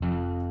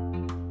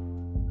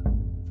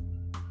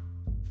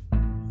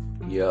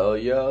Yo,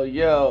 yo,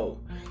 yo.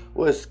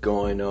 What's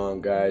going on,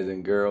 guys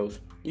and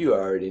girls? You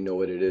already know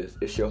what it is.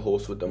 It's your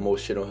host with the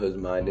most shit on his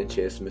mind and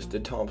chest,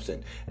 Mr.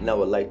 Thompson. And I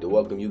would like to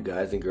welcome you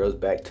guys and girls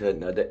back to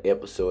another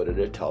episode of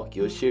the Talk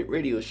Your Shit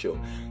radio show.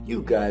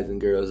 You guys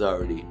and girls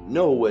already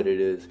know what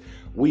it is.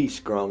 We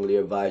strongly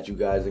advise you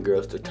guys and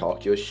girls to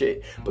talk your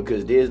shit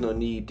because there's no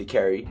need to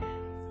carry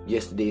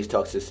yesterday's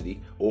toxicity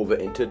over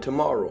into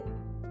tomorrow.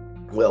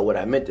 Well, what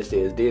I meant to say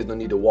is there's no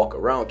need to walk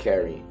around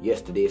carrying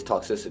yesterday's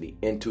toxicity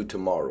into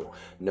tomorrow.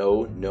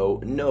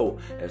 No.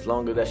 As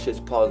long as that shit's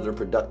positive,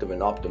 productive,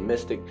 and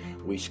optimistic,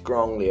 we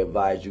strongly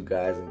advise you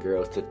guys and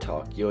girls to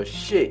talk your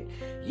shit.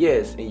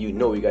 Yes, and you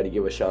know we got to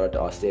give a shout out to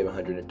our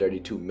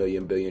 732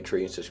 million billion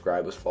trillion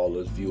subscribers,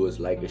 followers, viewers,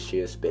 likers,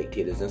 shares,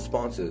 spectators, and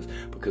sponsors.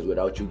 Because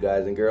without you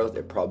guys and girls,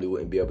 it probably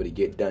wouldn't be able to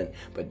get done.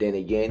 But then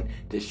again,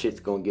 this shit's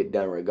gonna get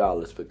done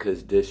regardless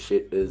because this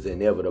shit is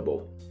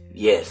inevitable.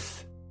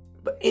 Yes.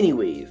 But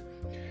anyways,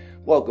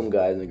 welcome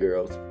guys and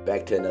girls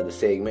back to another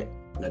segment,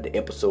 another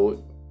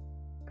episode.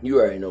 You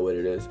already know what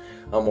it is.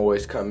 I'm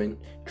always coming,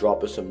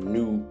 dropping some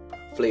new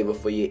flavor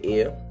for your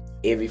ear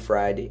every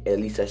Friday. At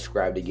least I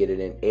subscribe to get it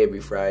in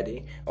every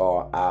Friday,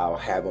 or I'll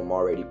have them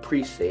already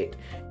preset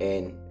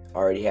and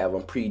already have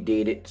them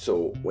predated.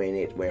 So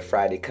when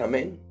Friday come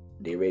in,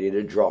 they're ready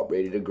to drop,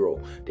 ready to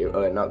grow.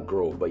 They're not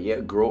grow, but yeah,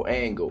 grow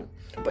and go.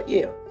 But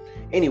yeah.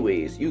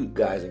 Anyways, you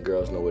guys and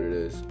girls know what it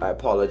is. I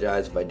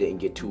apologize if I didn't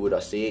get to what I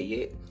said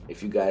yet.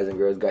 If you guys and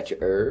girls got your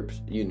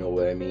herbs, you know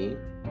what I mean.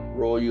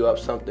 Roll you up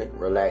something,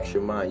 relax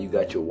your mind. You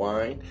got your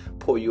wine,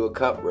 pour you a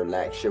cup,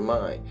 relax your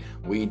mind.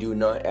 We do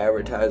not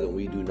advertise and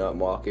we do not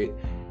market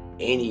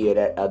any of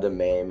that other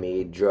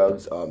man-made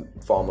drugs,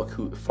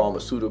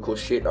 pharmaceutical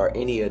shit, or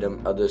any of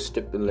them other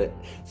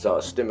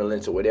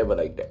stimulants or whatever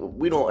like that.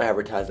 We don't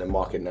advertise and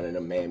market none of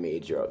them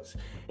man-made drugs.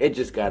 It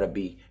just gotta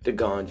be the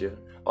ganja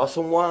or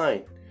some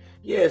wine.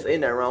 Yes, ain't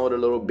nothing wrong with a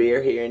little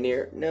beer here and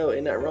there. No,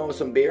 ain't nothing wrong with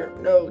some beer.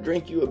 No,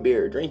 drink you a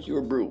beer, drink you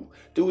a brew.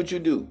 Do what you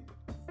do.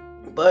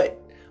 But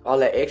all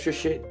that extra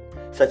shit,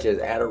 such as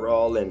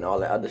Adderall and all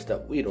that other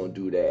stuff, we don't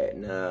do that.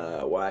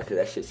 Nah, why? Because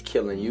that shit's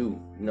killing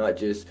you. Not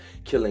just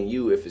killing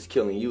you. If it's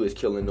killing you, it's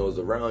killing those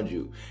around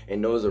you.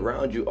 And those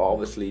around you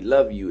obviously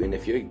love you. And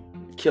if you're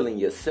killing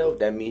yourself,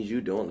 that means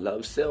you don't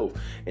love self.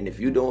 And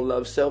if you don't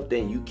love self,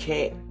 then you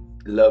can't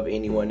love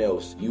anyone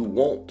else. You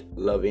won't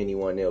love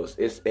anyone else.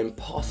 It's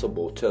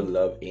impossible to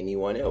love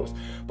anyone else.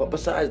 But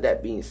besides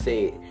that being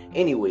said,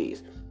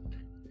 anyways,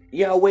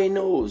 Yahweh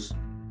knows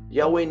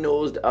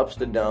the ups,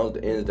 the downs,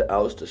 the ins, the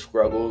outs, the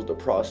struggles, the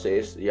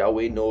process.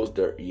 Yahweh knows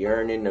the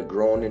yearning, the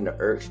groaning, the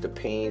irks, the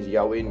pains.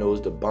 Yahweh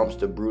knows the bumps,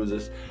 the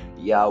bruises.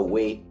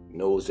 Yahweh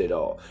knows it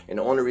all. And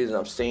the only reason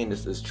I'm saying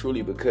this is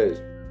truly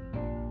because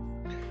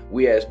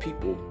we as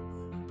people,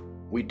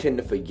 we tend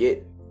to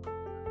forget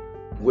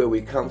where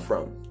we come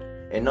from.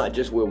 And not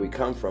just where we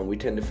come from, we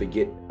tend to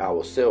forget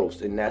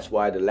ourselves. And that's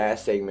why the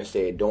last segment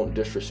said, don't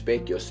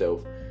disrespect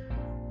yourself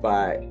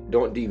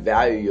don't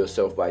devalue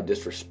yourself by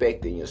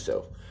disrespecting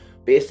yourself.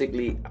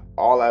 Basically,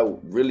 all I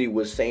really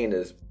was saying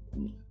is,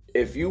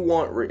 if you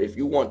want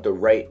the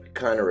right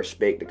kind of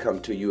respect to come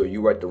to you, or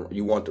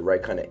you want the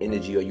right kind of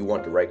energy, or you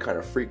want the right kind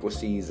of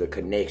frequencies or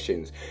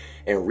connections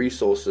and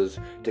resources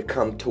to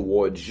come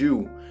towards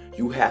you,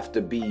 you have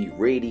to be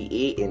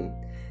radiating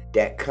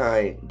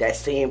that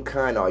same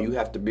kind, or you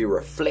have to be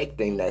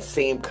reflecting that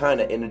same kind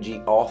of energy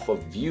off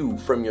of you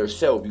from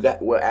yourself. You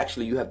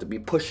have to be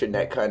pushing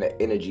that kind of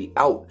energy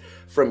out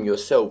from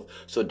yourself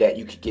so that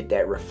you can get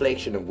that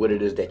reflection of what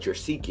it is that you're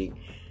seeking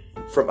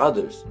from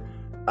others.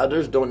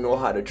 Others don't know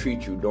how to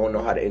treat you, don't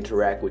know how to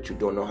interact with you,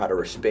 don't know how to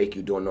respect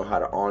you, don't know how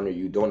to honor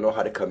you, don't know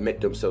how to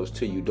commit themselves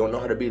to you, don't know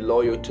how to be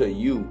loyal to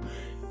you.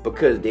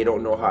 Because they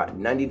don't know how.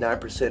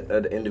 99%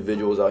 of the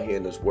individuals out here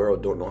in this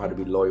world don't know how to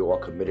be loyal or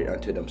committed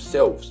unto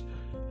themselves.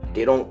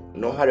 They don't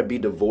know how to be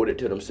devoted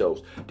to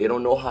themselves. They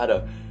don't know how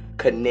to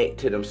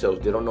connect to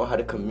themselves. They don't know how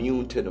to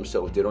commune to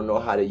themselves. They don't know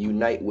how to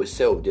unite with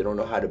self. They don't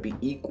know how to be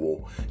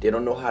equal. They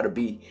don't know how to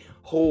be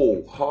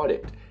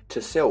wholehearted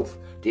to self.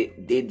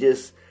 They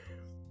just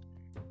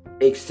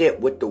accept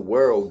what the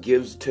world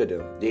gives to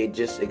them. They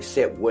just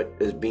accept what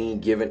is being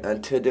given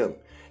unto them.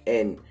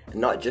 And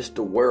not just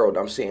the world,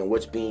 I'm saying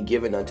what's being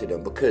given unto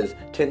them. Because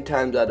 10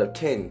 times out of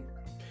 10,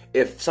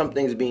 if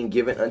something's being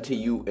given unto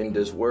you in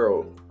this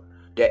world,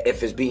 that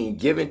if it's being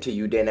given to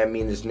you, then that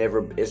means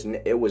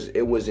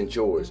it wasn't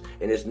yours,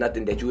 and it's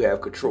nothing that you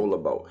have control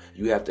about.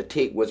 You have to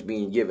take what's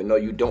being given. No,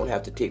 you don't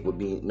have to take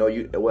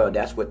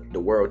that's what the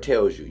world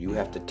tells you. You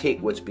have to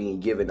take what's being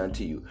given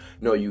unto you.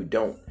 No, you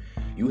don't.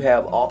 You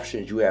have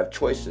options. You have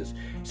choices.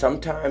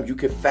 Sometimes you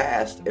can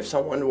fast. If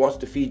someone wants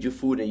to feed you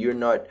food and you're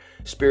not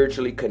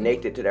spiritually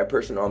connected to that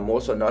person, or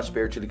more so not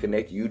spiritually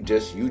connected, you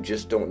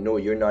just don't know.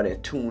 You're not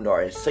in tune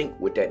or in sync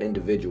with that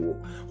individual.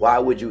 Why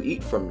would you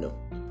eat from them?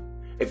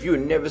 If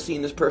you've never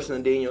seen this person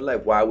a day in your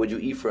life, why would you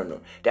eat from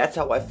them? That's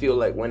how I feel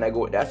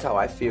that's how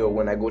I feel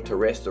when I go to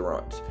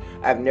restaurants.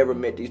 I've never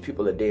met these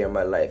people a day in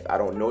my life. I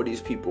don't know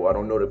these people. I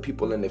don't know the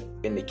people in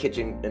the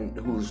kitchen and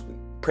who's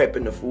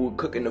prepping the food,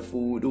 cooking the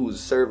food, who's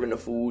serving the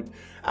food.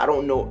 I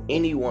don't know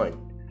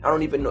anyone. I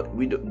don't even know.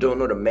 We don't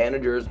know the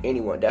managers,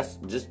 anyone. That's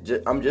just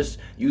I'm just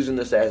using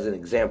this as an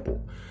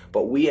example.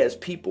 But we as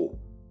people,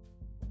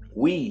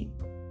 we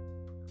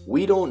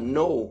don't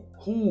know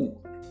who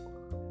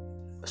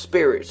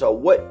spirits or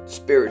what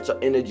spirits or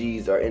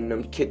energies are in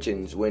them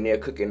kitchens when they're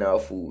cooking our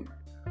food.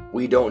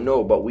 We don't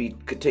know, but we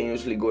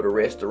continuously go to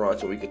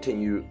restaurants, and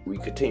we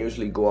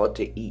continuously go out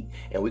to eat,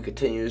 and we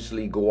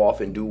continuously go off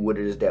and do what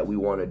it is that we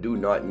want to do,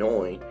 not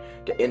knowing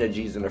the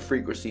energies and the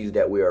frequencies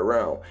that we're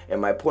around.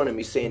 And my point of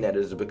me saying that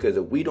is because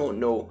if we don't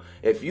know,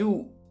 if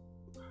you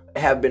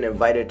have been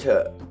invited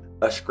to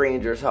a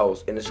stranger's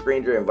house and a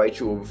stranger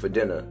invites you over for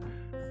dinner,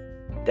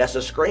 that's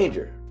a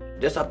stranger.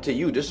 That's up to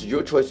you. This is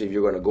your choice if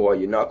you're going to go or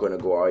you're not going to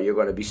go, or you're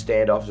going to be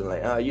standoffish and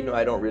like,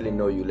 I don't really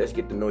know you. Let's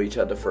get to know each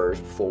other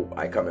first before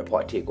I come and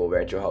partake over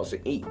at your house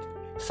and eat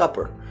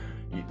supper.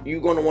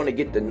 You're going to want to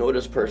get to know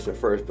this person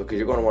first, because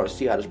you're going to want to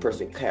see how this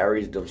person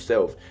carries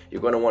themselves. You're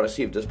going to want to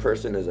see if this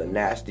person is a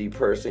nasty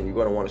person. You're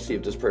going to want to see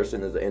if this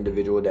person is an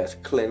individual that's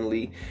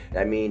cleanly.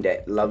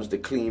 That loves to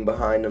clean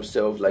behind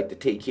themselves, like to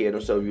take care of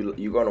themselves.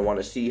 You're going to want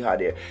to see you're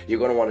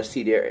going to want to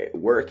see their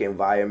work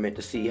environment,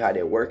 to see how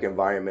their work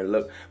environment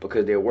look,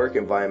 because their work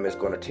environment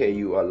is going to tell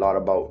you a lot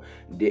about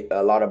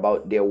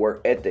their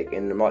work ethic,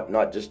 and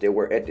not just their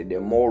work ethic,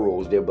 their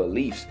morals, their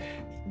beliefs.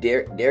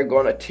 They're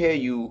going to tell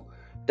you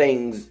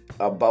things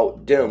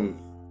about them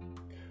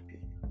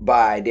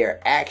by their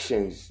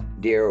actions,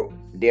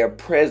 their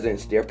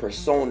presence, their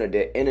persona,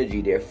 their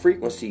energy, their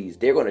frequencies.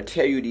 They're going to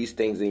tell you these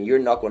things, and you're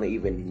not going to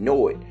even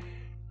know it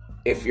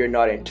if you're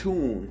not in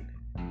tune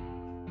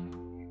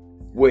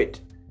with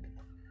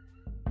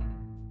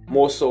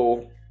more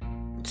so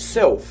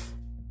self.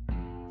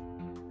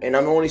 And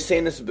I'm only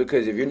saying this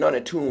because if you're not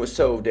in tune with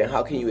self, then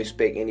how can you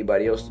expect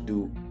anybody else to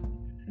do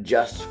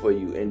just for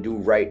you and do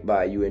right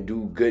by you and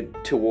do good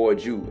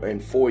towards you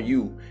and for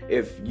you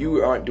if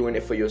you aren't doing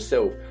it for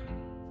yourself?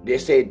 They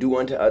say do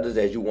unto others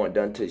as you want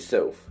done to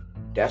yourself.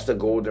 That's the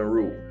golden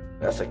rule.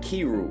 That's a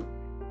key rule.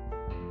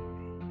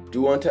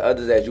 Do unto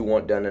others as you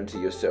want done unto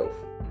yourself.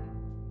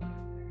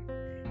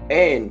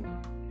 And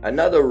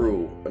another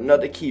rule,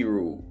 another key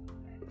rule,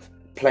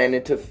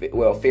 failing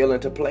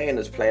to plan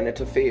is planning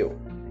to fail.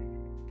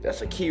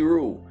 That's a key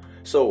rule.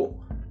 So,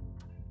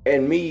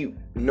 and me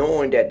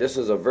knowing that this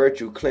is a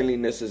virtue,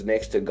 cleanliness is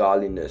next to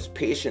godliness,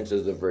 patience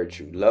is a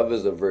virtue, love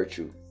is a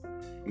virtue,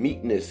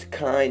 meekness,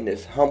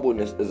 kindness,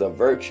 humbleness is a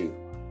virtue,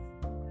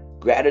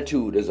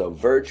 gratitude is a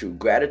virtue.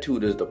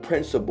 Gratitude is the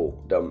principle.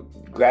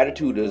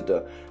 Gratitude is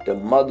the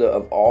mother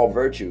of all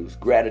virtues,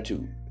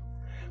 gratitude.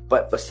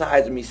 But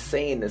besides me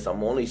saying this,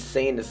 I'm only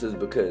saying this is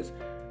because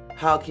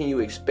how can you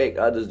expect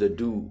others to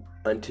do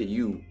unto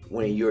you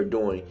when you're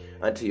doing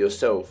unto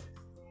yourself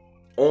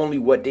only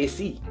what they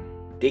see?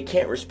 They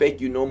can't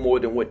respect you no more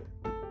than what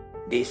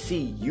they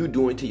see you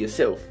doing to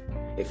yourself.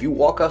 If you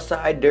walk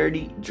outside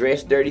dirty,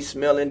 dressed dirty,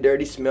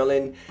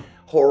 smelling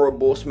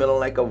horrible, smelling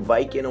like a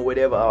Viking or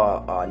whatever,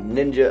 a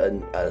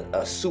ninja,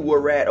 a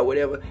sewer rat or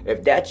whatever,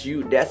 if that's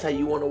you, that's how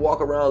you want to walk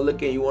around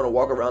looking. You want to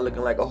walk around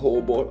looking like a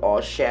hobo,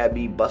 all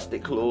shabby,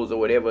 busted clothes or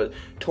whatever,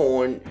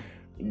 torn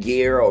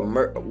gear or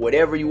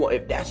whatever you want.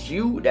 If that's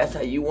you, that's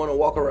how you want to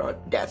walk around.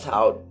 That's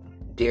not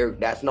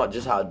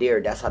just how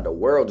that's how the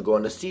world's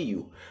going to see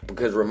you.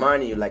 Because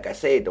reminding you, like I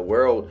said, the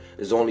world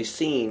is only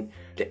seeing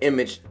the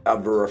image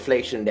of the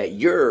reflection that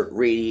you're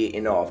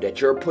radiating off, that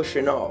you're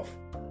pushing off.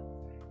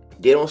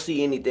 They don't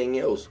see anything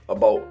else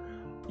about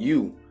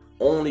you,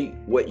 only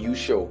what you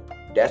show.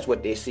 That's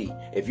what they see.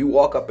 If you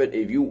walk out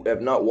of your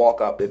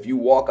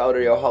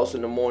house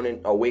in the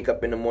morning or wake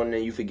up in the morning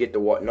and you forget to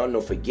walk,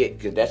 forget,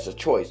 because that's a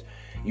choice.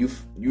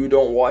 You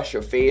don't wash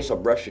your face or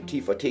brush your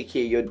teeth or take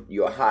care of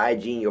your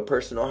hygiene, your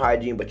personal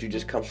hygiene, but you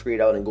just come straight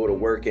out and go to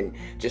work and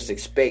just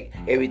expect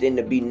everything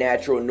to be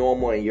natural,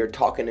 normal, and you're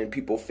talking in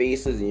people's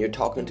faces and you're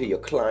talking to your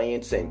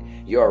clients and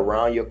you're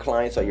around your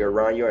clients or you're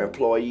around your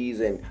employees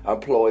and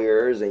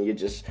employers and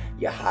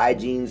your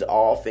hygiene's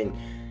off, and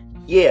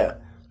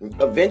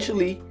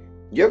eventually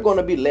you're going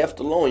to be left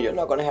alone. You're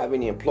not going to have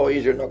any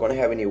employees. You're not going to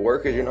have any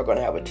workers. You're not going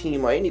to have a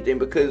team or anything,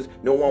 because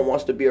no one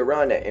wants to be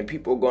around that. And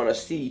people are going to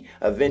see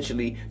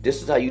eventually,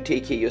 this is how you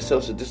take care of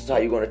yourself, so this is how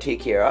you're going to take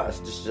care of us.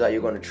 This is how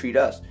you're going to treat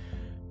us.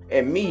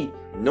 And me,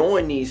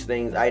 knowing these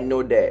things, I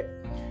know that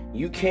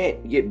you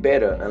can't get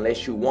better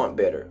unless you want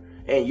better.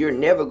 And you're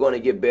never going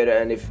to get better.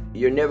 And if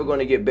you're never going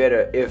to get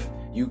better if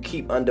you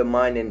keep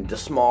undermining the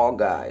small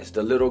guys,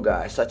 the little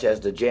guys, such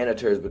as the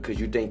janitors, because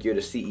you think you're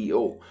the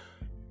CEO.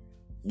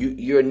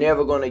 You're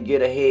never going to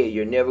get ahead.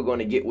 You're never going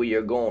to get where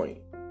you're going.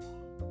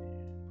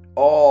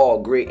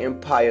 All great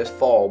empires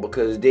fall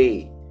because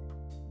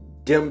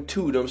them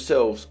two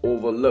themselves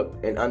overlook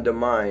and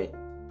undermine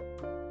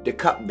the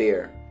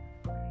cupbearer.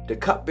 The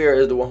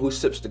cupbearer is the one who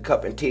sips the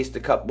cup and tastes the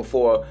cup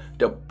before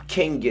the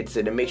king gets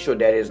it and makes sure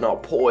that it's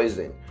not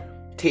poison.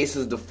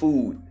 Tastes the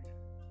food.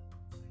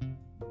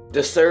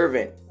 The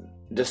servant,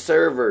 the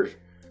servers,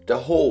 the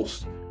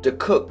host, the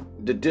cook,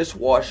 the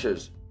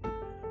dishwashers.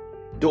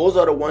 Those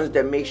are the ones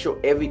that make sure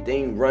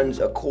everything runs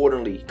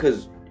accordingly.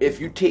 Because if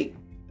you take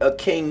a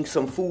king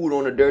some food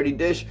on a dirty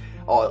dish,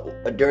 or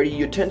dirty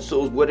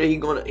utensils. What are he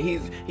gonna?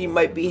 He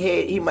might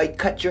behead. He might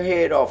cut your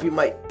head off. He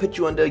might put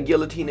you under a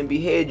guillotine and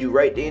behead you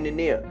right then and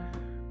there.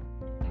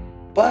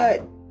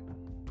 But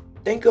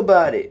think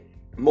about it.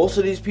 Most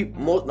of these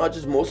people, not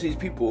just most of these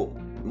people,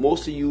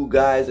 most of you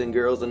guys and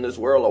girls in this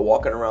world are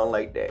walking around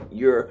like that.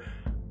 You're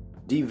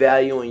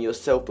devaluing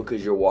yourself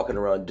because you're walking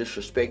around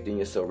disrespecting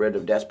yourself. Whether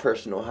that's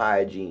personal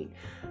hygiene,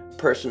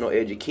 personal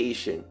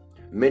education,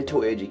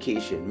 mental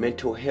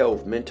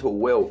health, mental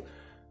wealth,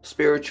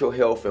 spiritual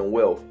health and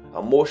wealth,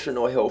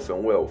 emotional health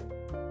and wealth.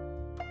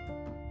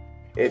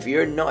 If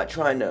you're not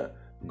trying to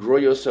grow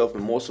yourself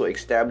and also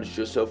establish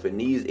yourself in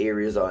these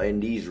areas or in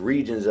these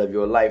regions of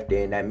your life,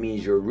 then that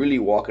means you're really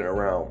walking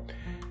around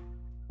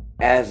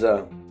as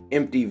a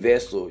empty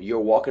vessel. You're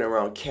walking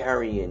around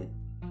carrying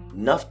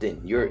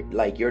nothing.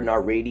 You're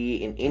not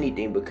radiating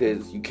anything,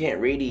 because you can't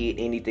radiate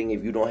anything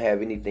if you don't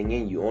have anything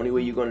in you. Only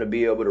way you're going to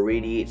be able to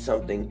radiate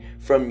something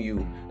from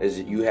you is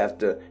you have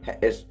to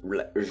is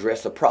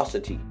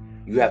reciprocity.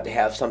 You have to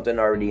have something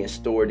already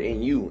stored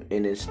in you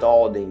and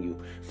installed in you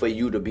for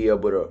you to be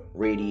able to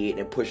radiate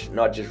and push,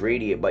 not just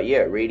radiate, but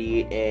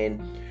radiate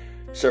and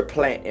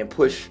supplant and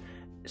push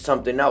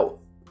something out,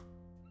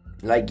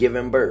 like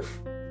giving birth.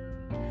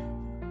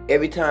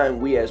 Every time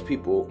we as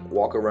people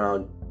walk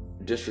around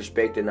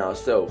disrespecting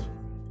ourselves,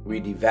 we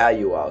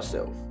devalue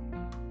ourselves.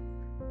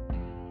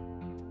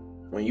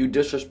 When you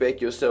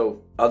disrespect yourself,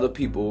 other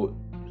people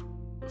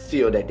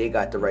feel that they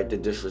got the right to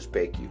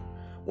disrespect you.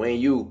 When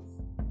you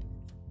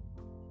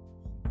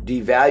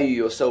devalue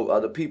yourself,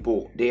 other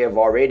people, they have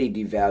already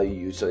devalued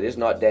you. So it's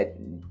not that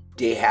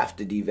they have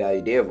to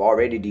devalue. They have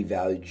already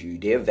devalued you.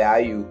 Their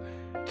value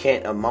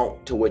can't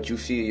amount to what you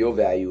feel your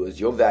value is.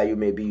 Your value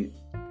may be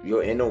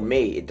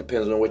it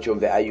depends on what your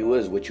value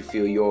is, it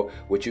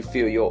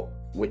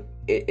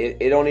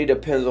only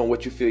depends on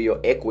what you feel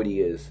your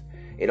equity is.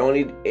 It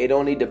only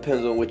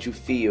depends on what you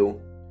feel,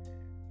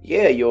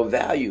 your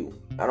value.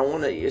 I don't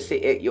want to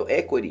say your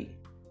equity.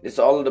 It's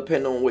all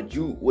depend on what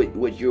you're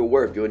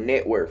worth, your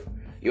net worth.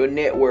 Your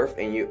net worth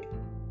and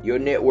your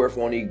net worth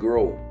only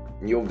grow.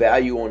 Your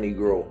value only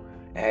grow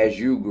as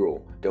you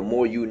grow. The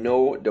more you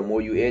know, the more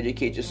you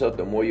educate yourself,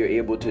 the more you're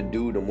able to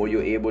do, the more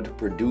you're able to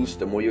produce,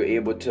 the more you're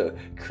able to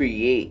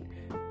create,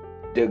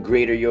 the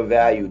greater your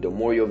value, the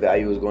more your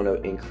value is going to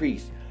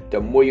increase.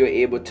 The more you're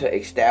able to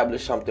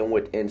establish something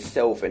within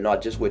self, and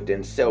not just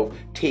within self,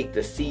 take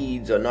the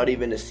seeds, or not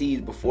even the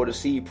seeds before the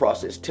seed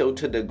process, till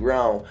to the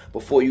ground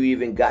before you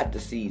even got the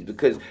seeds,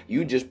 because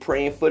you just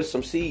praying for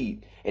some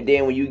seed. And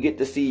then when you get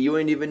the seed, you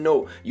ain't even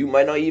know. You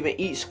might not even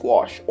eat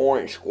squash,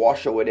 orange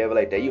squash or whatever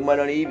like that. You might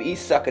not even eat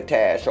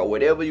succotash or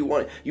whatever you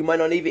want. You might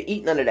not even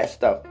eat none of that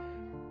stuff.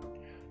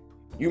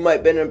 You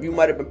might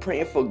have been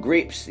praying for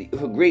grape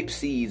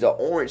seeds or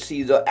orange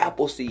seeds or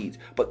apple seeds.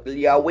 But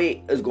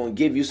Yahweh is going to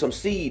give you some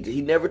seeds.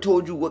 He never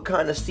told you what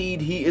kind of seed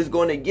he is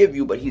going to give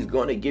you, but he's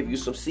going to give you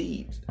some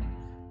seeds.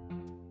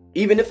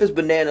 Even if it's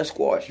banana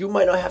squash, you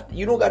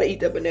don't got to eat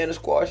that banana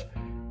squash.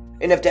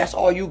 And if that's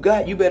all you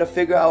got, you better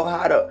figure out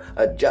how to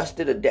adjust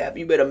it, adapt.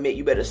 You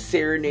better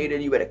serenade it.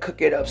 You better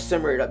cook it up,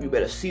 simmer it up. You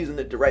better season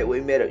it the right way.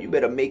 You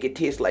better make it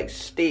taste like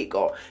steak,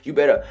 or you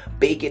better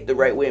bake it the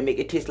right way and make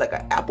it taste like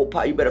an apple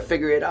pie. You better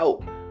figure it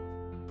out.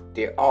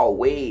 There are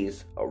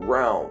ways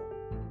around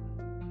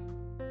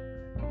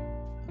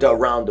the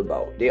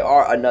roundabout. There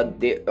are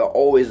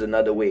always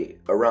another way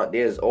around.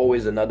 There's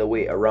always another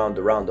way around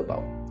the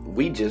roundabout.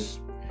 We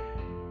just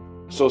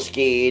so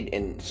scared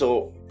and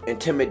so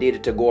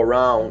intimidated to go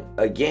around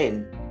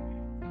again,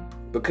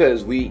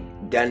 because we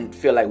done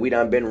feel like we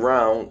done been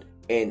around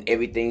and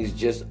everything's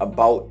just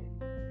about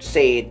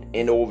said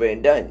and over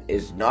and done.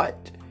 It's not.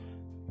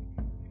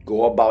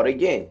 Go about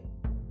again.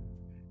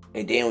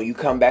 And then when you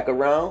come back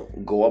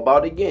around, go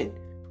about again.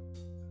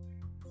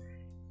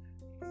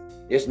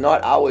 It's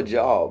not our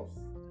job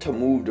to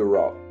move the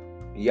rock.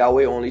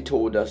 Yahweh only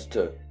told us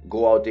to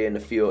go out there in the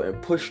field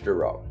and push the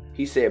rock.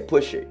 He said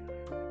push it.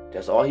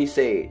 That's all he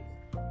said.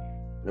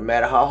 No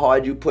matter how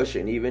hard you push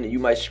it, even you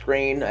might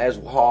strain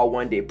as hard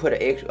one day, put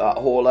a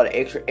whole lot of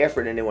extra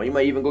effort in it. You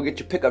might even go get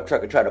your pickup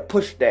truck and try to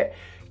push that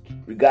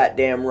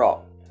goddamn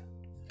rock.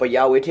 But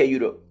Yahweh tell you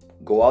to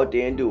go out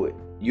there and do it.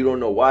 You don't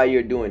know why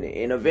you're doing it.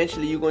 And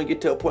eventually you're going to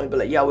get to a point and be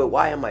like, Yahweh,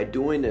 why am I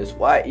doing this?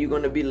 Why? You're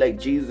going to be like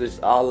Jesus,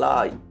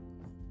 Allah,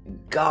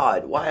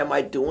 God, why am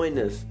I doing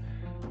this?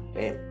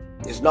 And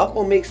it's not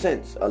going to make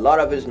sense. A lot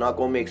of it is not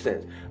going to make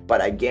sense. But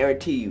I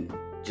guarantee you,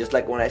 just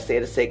like when I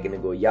said a second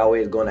ago, Yahweh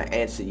is going to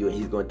answer you and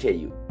he's going to tell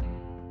you,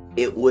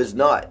 it was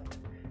not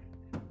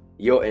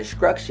your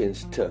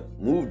instructions to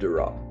move the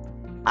rock.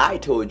 I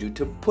told you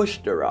to push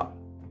the rock.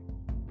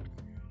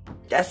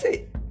 That's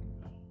it.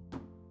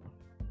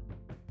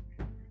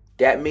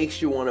 That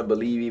makes you want to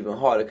believe even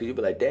harder, because you'll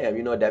be like,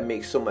 damn, that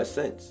makes so much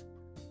sense.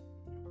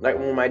 Like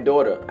when my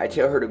daughter, I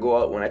tell her to go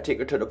out. When I take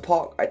her to the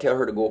park, I tell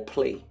her to go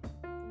play.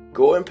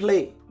 Go and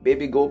play.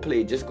 Baby, go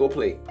play. Just go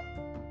play.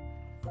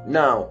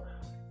 Now,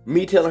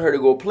 me telling her to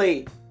go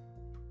play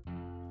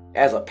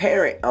As a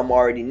parent, I'm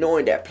already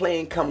knowing that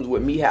playing comes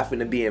with me having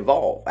to be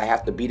involved. I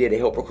have to be there to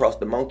help her cross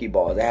the monkey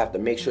bars. I have to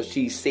make sure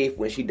she's safe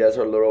when she does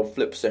her little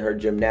flips and her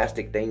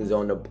gymnastic things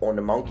on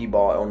the monkey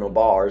bar, on the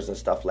bars and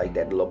stuff like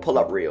that, the little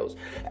pull-up reels.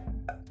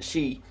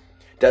 She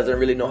doesn't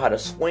really know how to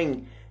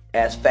swing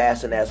as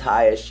fast and as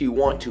high as she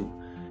want to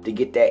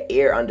get that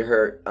air under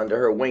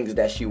her wings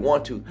that she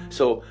want to.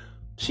 So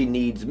she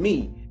needs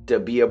me to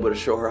be able to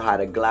show her how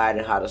to glide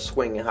and how to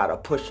swing and how to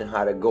push and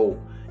how to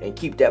go and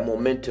keep that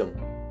momentum.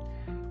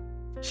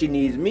 She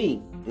needs me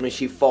when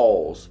she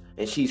falls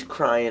and she's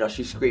crying or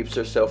she scrapes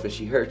herself and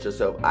she hurts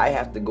herself. I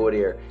have to go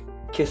there,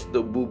 kiss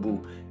the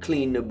boo-boo,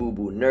 clean the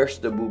boo-boo, nurse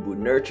the boo-boo,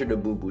 nurture the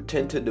boo-boo,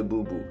 tend to the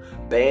boo-boo,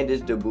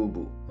 bandage the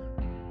boo-boo,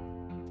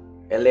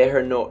 and let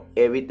her know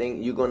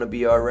everything, you're going to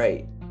be all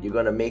right. You're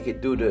going to make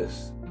it through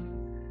this.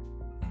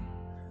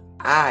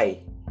 I,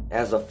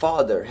 as a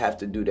father, have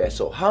to do that.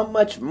 So how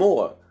much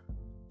more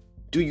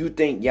do you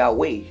think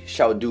Yahweh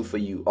shall do for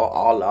you, or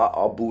Allah,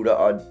 or Buddha,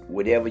 or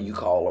whatever you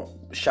call them,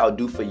 shall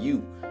do for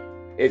you?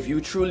 If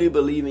you truly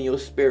believe in your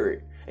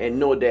spirit and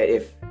know that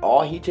if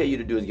all he tell you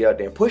to do is get out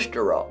there and push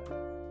the rock,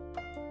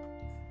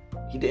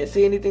 he didn't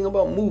say anything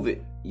about move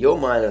it. Your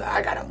mind is,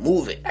 I gotta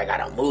move it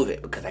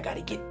because I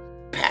gotta get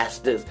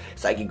past this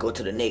so I can go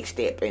to the next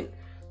step. And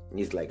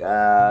he's like,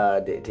 I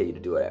didn't tell you to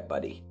do that,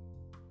 buddy.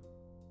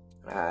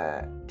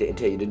 I didn't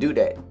tell you to do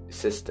that,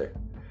 sister.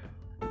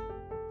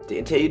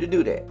 Didn't tell you to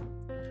do that.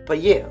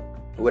 But yeah,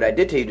 what I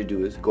did tell you to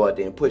do is go out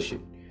there and push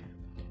it.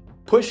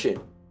 Pushing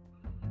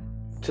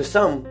to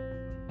some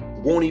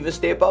won't even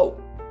step out.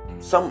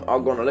 Some are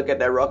gonna look at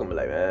that rock and be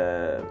like,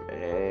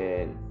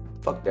 man,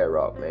 fuck that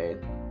rock, man.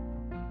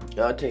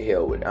 I'll to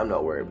hell with it. I'm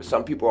not worried. But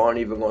some people aren't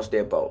even gonna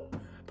step out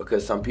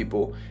because some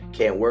people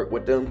can't work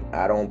with them.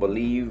 I don't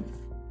believe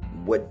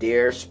what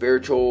their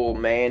spiritual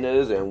man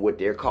is and what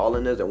their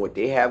calling is and what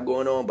they have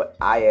going on. But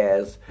I,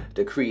 as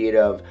the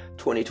creator of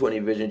 2020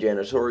 Vision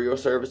Janitorial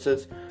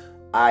Services,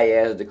 I,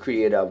 as the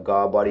creator of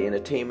God Body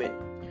Entertainment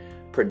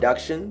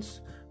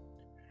Productions,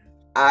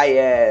 I,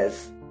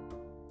 as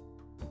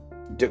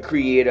the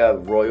creator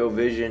of Royal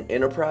Vision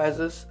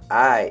Enterprises,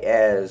 I,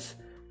 as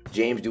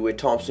James Dewitt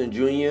Thompson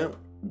Jr.,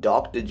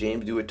 Dr.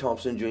 James Dewitt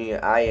Thompson Jr.,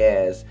 I,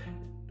 as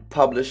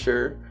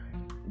publisher,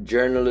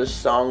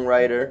 journalist,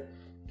 songwriter,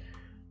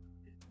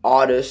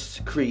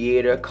 artist,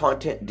 creator,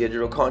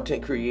 digital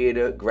content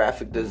creator,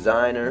 graphic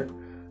designer,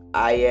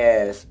 I,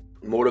 as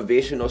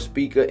motivational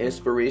speaker,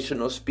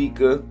 inspirational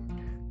speaker,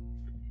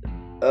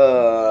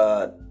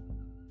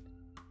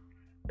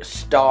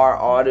 star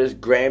artist,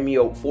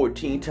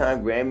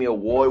 14-time Grammy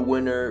Award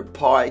winner,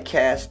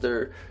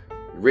 podcaster,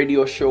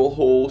 radio show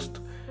host,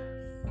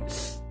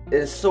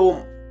 and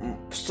so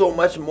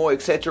much more,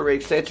 etc.,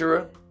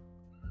 etc.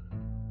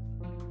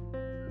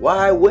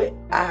 Why would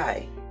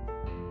I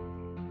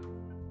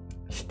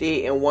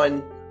stay in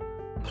one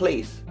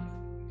place?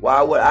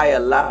 Why would I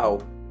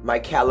allow my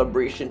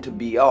calibration to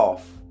be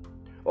off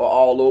or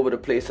all over the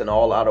place and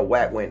all out of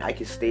whack when I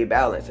can stay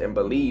balanced and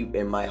believe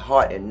in my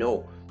heart and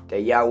know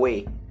that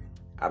Yahweh,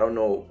 I don't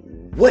know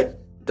what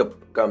the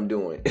fuck I'm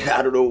doing.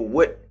 I don't know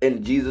what,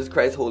 in Jesus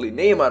Christ's holy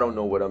name, I don't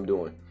know what I'm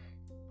doing.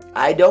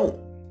 I don't.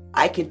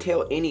 I can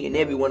tell any and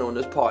everyone on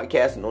this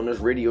podcast and on this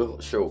radio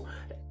show,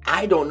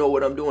 I don't know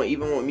what I'm doing.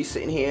 Even with me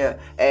sitting here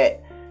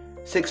at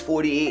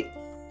 6:48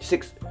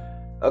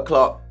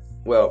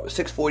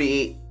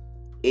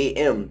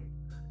 a.m.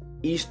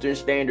 Eastern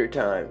Standard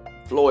Time,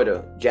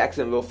 Florida,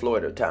 Jacksonville,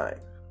 Florida time.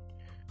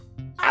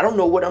 I don't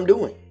know what I'm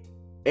doing.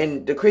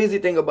 And the crazy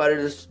thing about it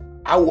is,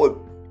 I would,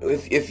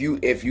 if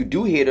you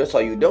do hear this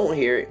or you don't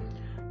hear it,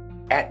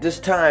 at this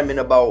time in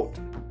about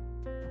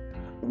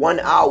 1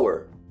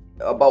 hour,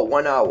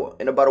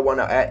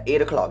 at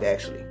 8 o'clock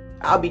actually,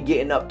 I'll be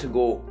getting up to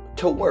go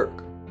to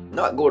work.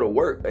 Not go to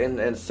work,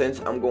 and since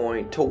I'm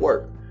going to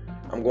work.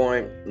 I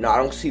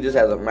don't see this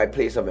as my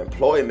place of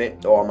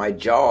employment or my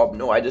job.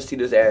 No, I just see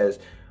this as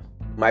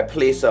my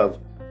place of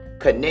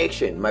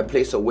connection, my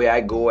place of where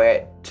I go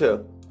at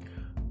to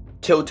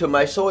till to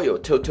my soil,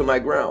 till to my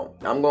ground.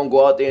 I'm going to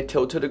go out there and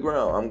till to the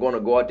ground. I'm going to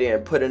go out there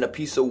and put in a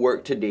piece of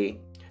work today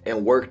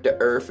and work the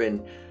earth,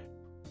 and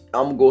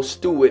I'm going to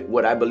steward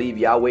what I believe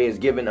Yahweh is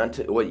giving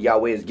unto me, what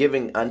Yahweh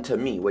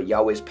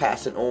is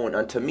passing on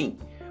unto me,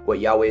 what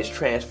Yahweh is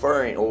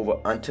transferring over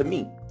unto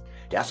me.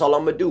 That's all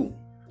I'm going to do.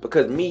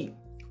 Because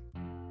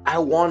I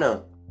want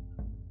to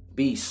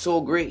be so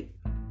great.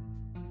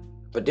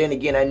 But then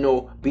again, I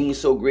know being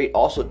so great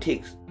also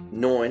takes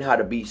knowing how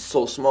to be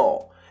so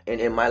small. And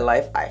in my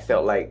life, I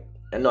felt like,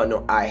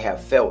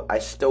 I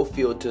still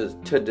feel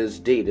to this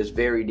day, this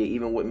very day,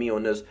 even with me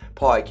on this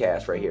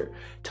podcast right here,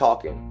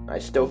 talking, I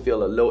still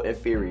feel a little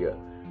inferior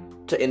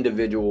to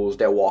individuals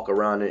that walk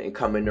around and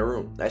come in the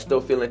room. I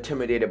still feel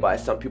intimidated by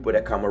some people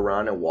that come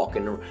around and walk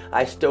in the room.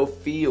 I still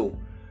feel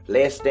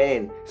less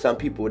than some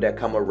people that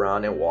come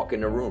around and walk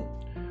in the room.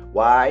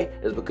 Why?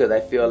 It's because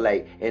I feel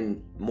like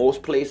in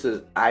most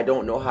places, I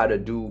don't know how to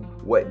do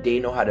what they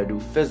know how to do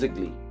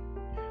physically.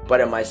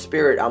 But in my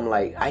spirit, I'm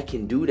like, I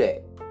can do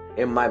that.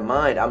 In my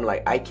mind, I'm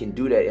like, I can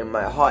do that. In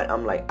my heart,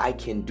 I'm like, I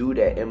can do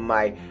that. In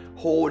my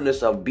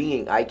wholeness of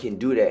being, I can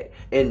do that.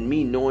 And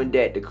me knowing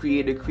that the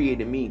Creator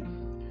created me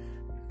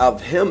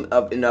of him,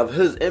 and of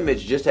his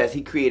image, just as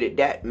he created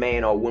that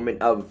man or woman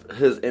of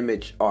his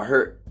image, or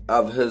her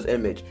of his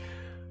image.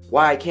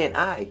 Why can't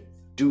I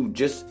do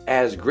just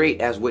as great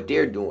as what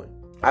they're doing?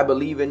 I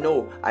believe and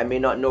know. I may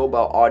not know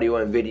about audio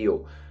and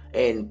video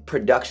and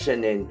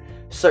production and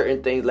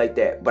certain things like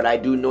that, but I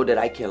do know that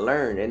I can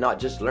learn, and not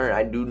just learn.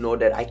 I do know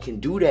that I can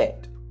do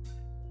that.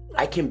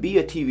 I can be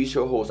a TV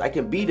show host. I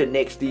can be the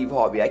next Steve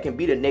Harvey. I can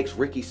be the next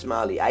Ricky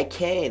Smiley. I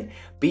can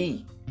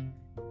be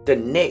the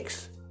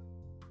next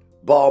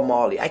Ball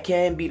Marley. I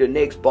can be the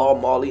next Ball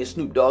Marley and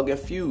Snoop Dogg and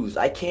Fuse.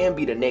 I can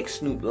be the next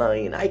Snoop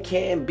Lion. I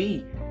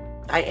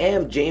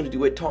am James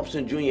DeWitt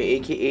Thompson Jr.,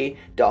 a.k.a.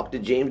 Dr.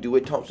 James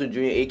DeWitt Thompson Jr.,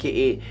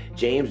 a.k.a.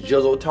 James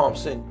Jizzle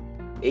Thompson,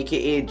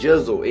 a.k.a.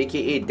 Jizzle,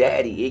 a.k.a.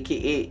 Daddy,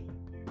 a.k.a.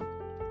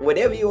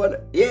 whatever you want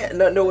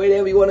to,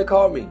 whatever you want to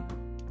call me.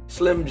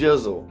 Slim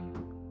Jizzle.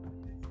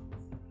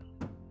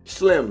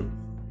 Slim.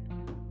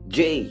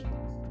 J.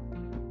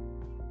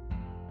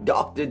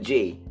 Dr.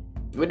 J.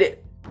 With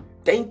it.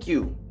 Thank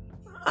you.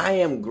 I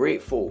am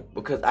grateful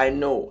because I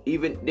know,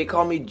 even they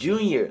call me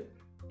Junior.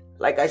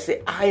 Like I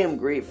said, I am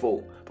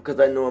grateful because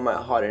I know in my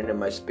heart and in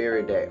my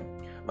spirit that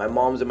my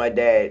moms and my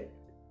dad,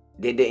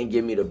 they didn't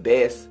give me the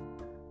best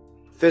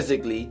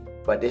physically,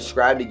 but they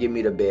strived to give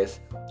me the best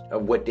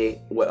of what they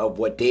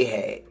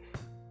had.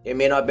 It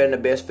may not have been the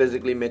best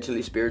physically,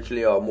 mentally,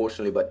 spiritually, or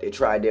emotionally, but they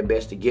tried their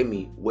best to give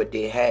me what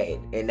they had,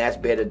 and that's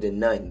better than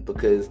none.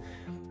 Because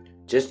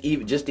just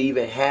to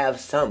even have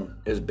some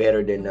is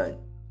better than none.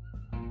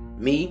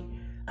 Me,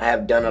 I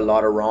have done a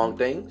lot of wrong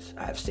things.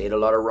 I have said a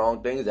lot of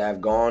wrong things. I have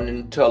gone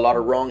into a lot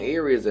of wrong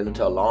areas and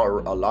into a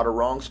lot of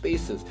wrong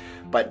spaces.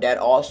 But that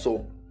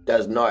also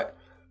does not,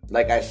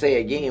 like I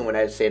say again when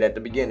I said at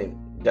the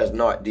beginning, does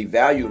not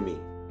devalue me.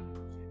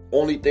 The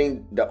only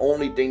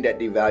thing that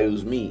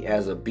devalues me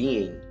as a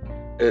being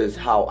is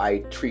how I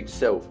treat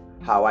self,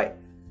 how I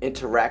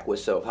interact with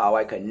self, how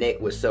I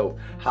connect with self,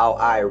 how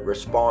I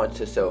respond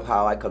to self,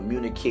 how I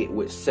communicate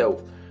with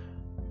self.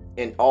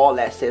 And all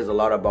that says a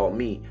lot about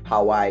me,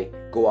 how I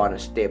go out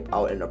and step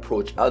out and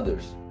approach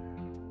others.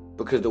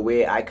 Because the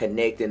way I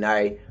connect and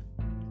I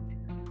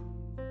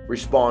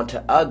respond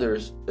to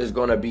others is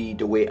going to be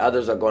the way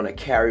others are going to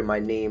carry my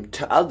name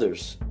to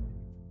others.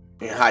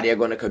 And how they're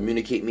going to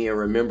communicate me and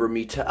remember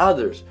me to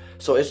others.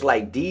 So it's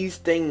like these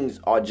things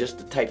are just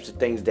the types of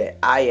things that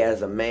I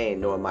as a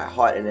man know in my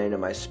heart and in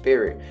my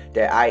spirit.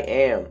 That I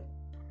am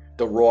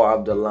the roar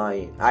of the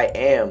lion. I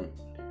am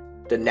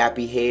the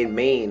nappy head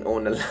mane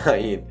on the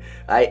lion.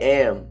 I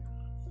am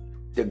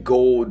the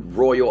gold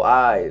royal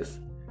eyes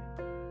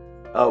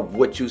of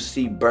what you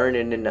see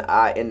burning in the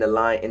eyes of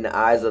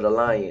the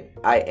lion.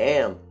 I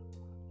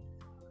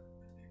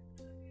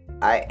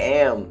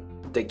am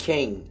the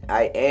king.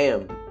 I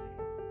am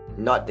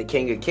not the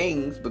King of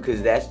Kings,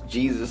 because that's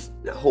Jesus,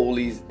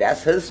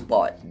 that's his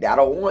spot. I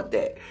don't want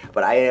that.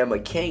 But I am a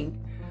king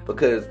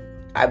because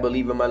I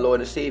believe in my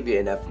Lord and Savior.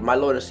 And if my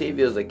Lord and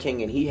Savior is a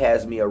king and he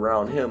has me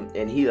around him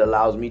and he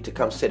allows me to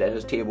come sit at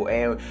his table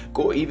and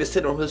go even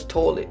sit on his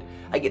toilet,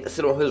 I get to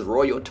sit on his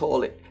royal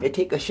toilet and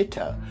take a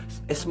shitta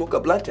and smoke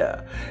a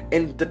blunta.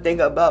 And the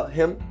thing about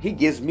him, he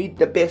gives me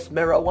the best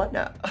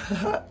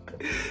marijuana.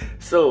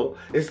 So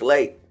it's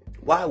like,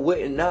 why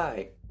wouldn't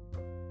I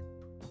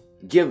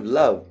give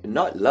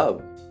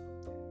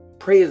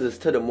praises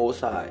to the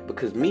Most High?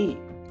 Because me,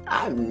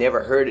 I've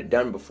never heard it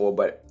done before,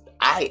 but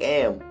I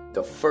am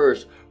the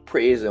first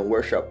praise and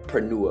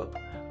worship-preneur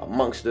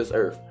amongst this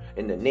earth.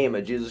 In the name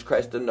of Jesus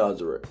Christ of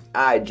Nazareth,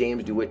 I, Dr.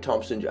 James DeWitt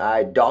Thompson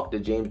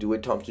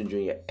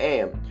Jr.,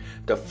 am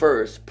the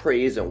first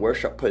praise and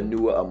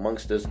worship-preneur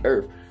amongst this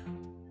earth.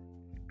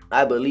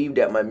 I believe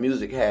that my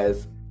music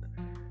has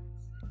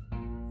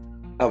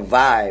a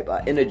vibe,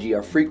 an energy,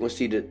 a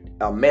frequency,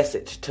 a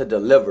message to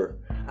deliver.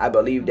 I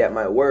believe that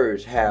my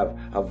words have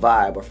a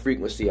vibe, a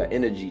frequency, an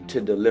energy to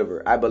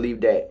deliver. I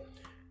believe that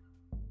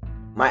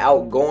my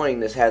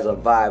outgoingness has a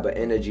vibe, an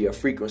energy, a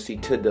frequency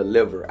to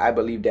deliver. I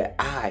believe that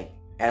I,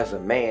 as a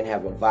man,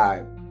 have a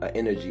vibe, an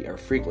energy, a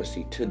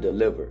frequency to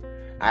deliver.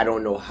 I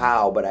don't know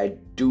how, but I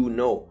do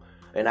know.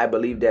 And I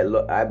believe that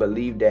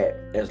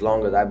as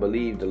long as I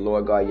believe, the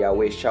Lord God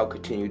Yahweh shall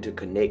continue to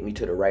connect me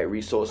to the right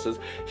resources.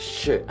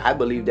 I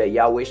believe that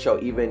Yahweh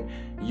shall even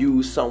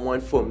use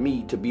someone for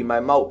me to be my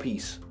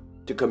mouthpiece,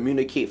 to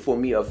communicate for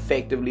me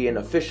effectively and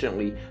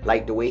efficiently,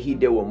 like the way he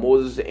did with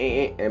Moses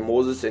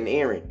and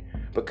Aaron.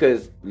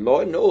 Because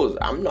Lord knows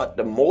I'm not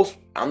the most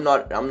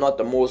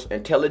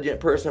intelligent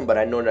person, but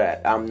I know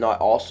that I'm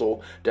not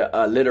also the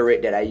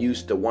illiterate that I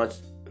used to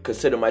once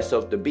consider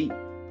myself to be.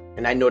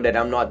 And I know that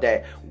I'm not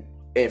that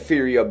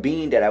inferior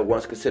being that I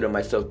once considered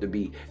myself to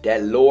be.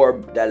 That lower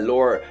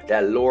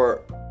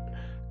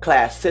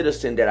class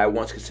citizen that I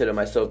once considered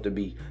myself to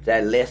be,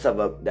 that less of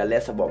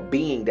a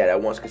being that I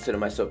once considered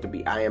myself to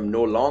be. I am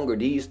no longer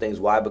these things.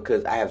 Why?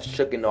 Because I have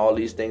shooken all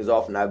these things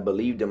off, and I've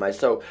believed in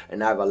myself,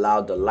 and I've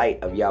allowed the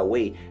light of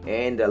Yahweh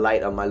and the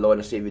light of my Lord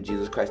and Savior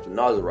Jesus Christ of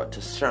Nazareth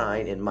to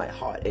shine in my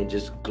heart and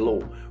just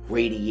glow,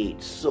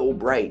 radiate so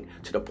bright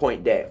to the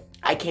point that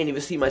I can't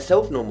even see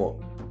myself no more.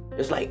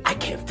 It's like I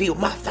can't feel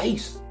my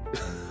face.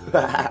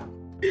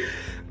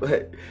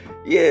 But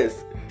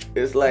yes,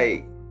 it's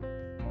like,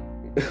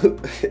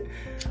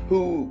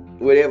 who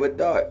would ever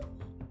thought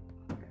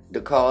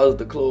the cars,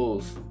 the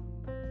clothes,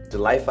 the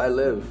life I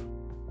live,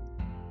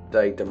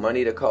 like the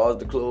money, the cars,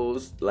 the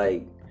clothes,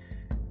 like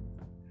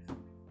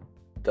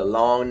the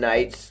long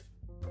nights,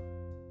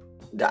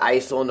 the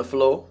ice on the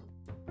floor.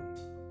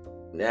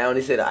 Now I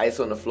only say the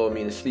ice on the floor,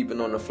 meaning sleeping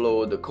on the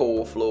floor, the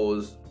cold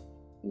floors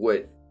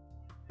with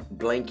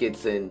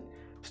blankets, and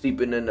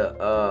sleeping in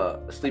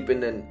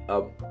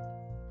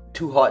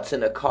two huts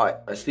in a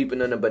cart, or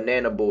sleeping in a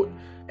banana boat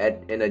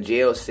in a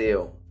jail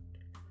cell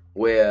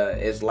where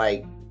it's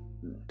like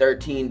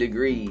 13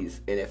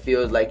 degrees and it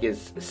feels like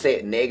it's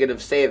set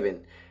 -7,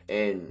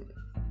 and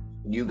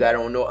you got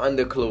on no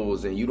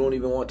underclothes, and you don't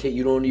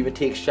even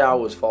take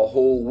showers for a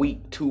whole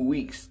week, 2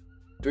 weeks,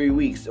 3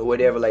 weeks, or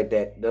whatever like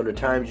that. The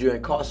times you're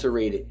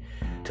incarcerated,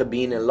 to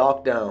being in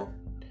lockdown,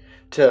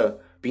 to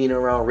being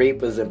around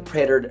rapers and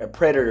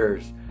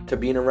predators, to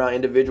being around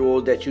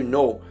individuals that you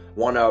know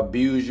want to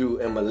abuse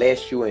you and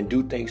molest you and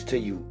do things to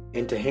you,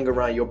 and to hang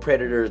around your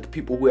predators, the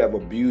people who have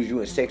abused you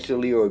and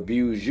sexually or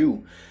abused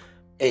you,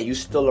 and you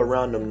still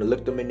around them to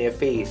look them in their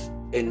face,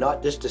 and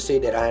not just to say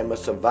that I am a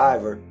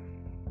survivor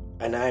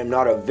and I am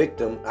not a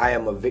victim, I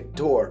am a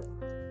victor,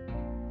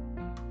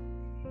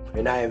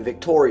 and I am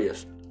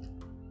victorious.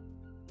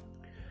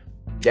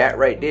 That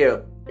right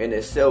there in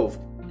itself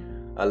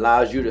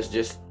allows you to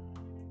just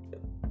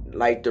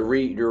like to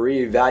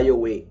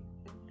reevaluate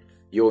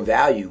your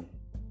value.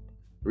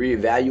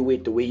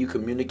 Reevaluate the way you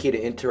communicate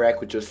and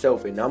interact with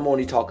yourself. And I'm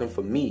only talking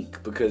for me,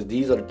 because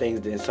these are the things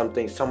that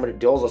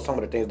those are some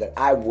of the things that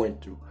I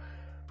went through.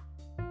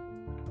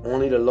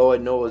 Only the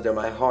Lord knows in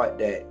my heart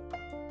that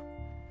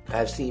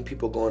I've seen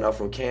people going out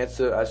from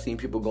cancer. I've seen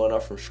people going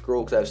out from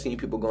strokes. I've seen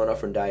people going out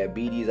from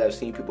diabetes. I've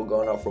seen people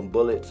going out from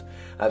bullets.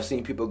 I've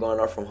seen people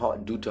going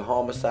out due to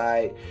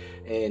homicide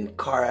and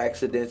car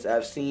accidents.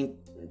 I've seen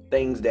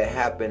things that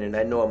happen, and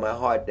I know in my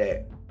heart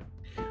that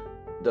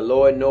the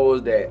Lord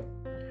knows that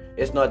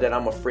it's not that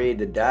I'm afraid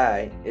to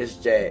die. It's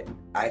that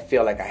I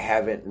feel like I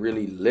haven't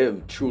really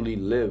truly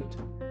lived.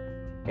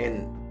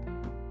 And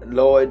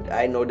Lord,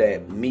 I know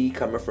that me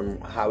coming from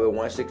Highway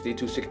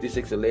 162,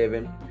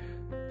 6611,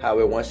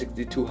 Highway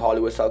 162,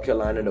 Hollywood, South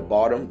Carolina, the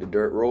bottom, the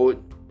dirt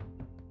road,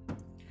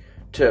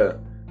 to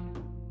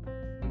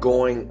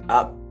going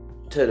up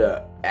to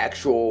the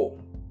actual,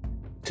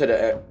 to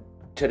the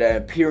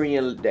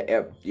Empyrean,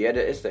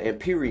 it's the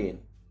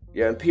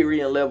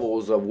Empyrean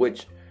levels, of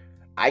which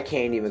I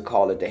can't even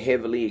call it, the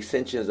heavenly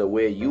extensions of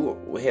where you,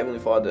 Heavenly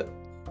Father,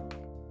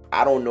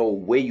 I don't know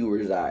where you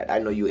reside. I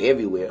know you're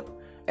everywhere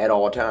at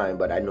all time,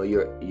 but I know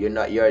you're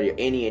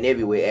any and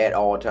everywhere at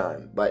all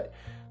time. But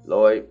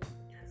Lord,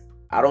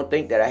 I don't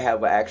think that I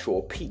have an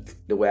actual peak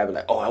the way I'm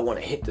like, oh, I want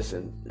to hit this,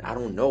 and I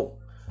don't know.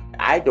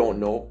 I don't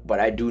know, but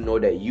I do know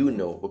that you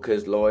know,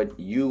 because Lord,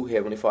 you,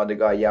 Heavenly Father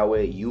God,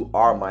 Yahweh, you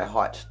are my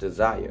heart's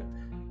desire.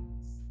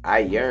 I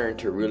yearn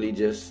to really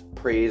just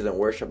praise and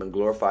worship and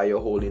glorify your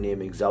holy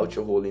name, exalt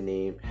your holy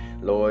name.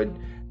 Lord,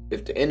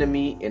 if the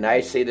enemy, and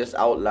I say this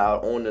out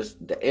loud on this,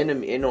 the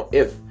enemy,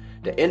 if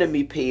the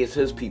enemy pays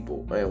his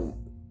people, and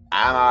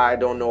I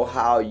don't know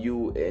how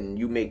you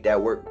make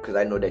that work, because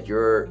I know that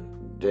you're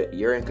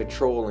in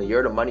control, and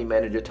you're the money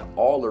manager to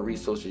all the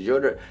resources.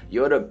 You're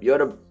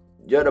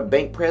the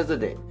bank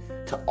president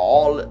to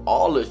all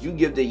us. You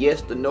give the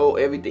yes, the no,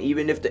 everything.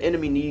 Even if the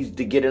enemy needs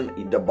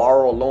to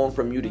borrow a loan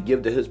from you to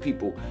give to his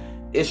people,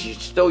 it's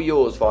still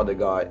yours, Father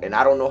God. And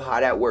I don't know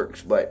how that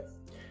works, but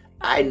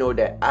I know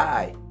that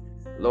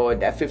Lord,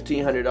 that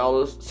 $1,500,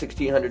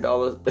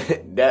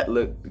 $1,600, that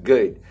looked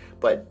good,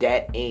 but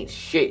that ain't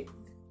shit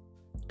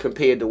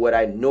compared to what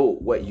I know,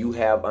 what you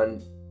have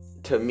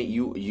unto me,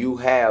 you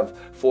have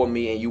for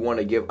me, and you want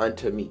to give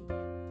unto me.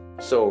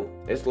 So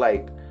it's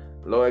like,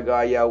 Lord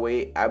God,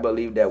 Yahweh, I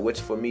believe that what's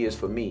for me is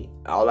for me.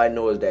 All I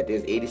know is that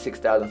there's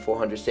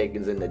 86,400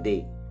 seconds in the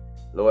day.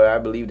 Lord, I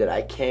believe that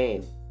I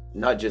can,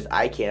 not just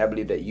I can, I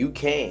believe that you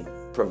can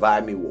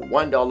provide me with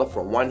 $1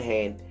 from one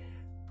hand,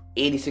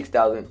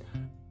 86,000,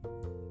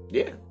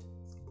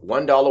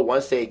 $1,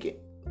 1 second.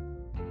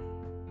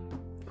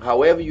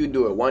 However you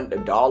do it,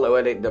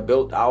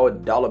 $1, our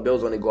dollar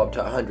bills only go up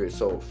to 100.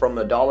 So from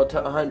 $1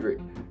 to 100,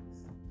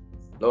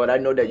 Lord, I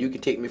know that you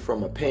can take me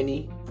from a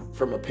penny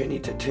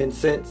to 10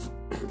 cents,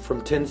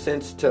 from 10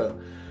 cents to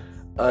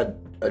a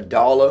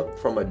dollar,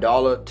 from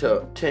 $1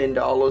 to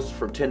 $10,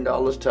 from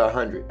 $10 to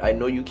 100. I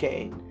know you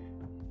can.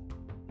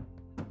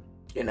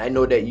 And I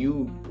know that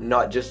you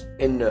not just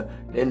in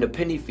the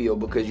penny field,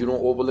 because you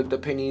don't overlook the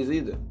pennies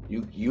either.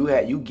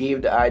 You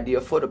gave the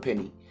idea for the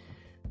penny.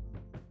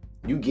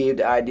 You gave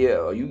the idea,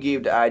 or you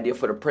gave the idea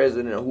for the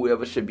president or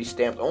whoever should be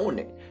stamped on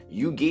it.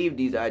 You gave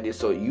these ideas,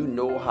 so you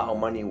know how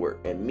money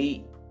works. And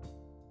me,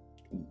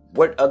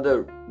 what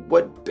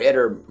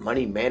better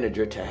money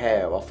manager to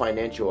have, a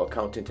financial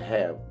accountant to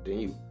have than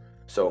you?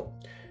 So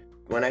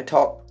when I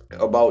talk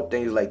about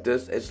things like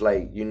this, it's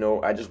like,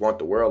 I just want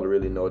the world to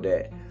really know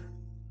that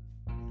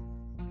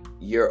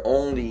you're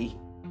only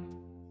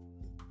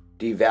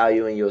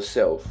devaluing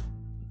yourself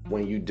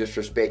when you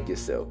disrespect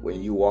yourself,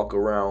 when you walk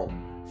around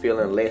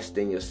feeling less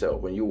than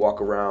yourself, when you walk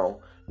around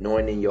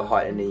knowing in your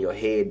heart and in your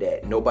head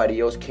that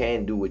nobody else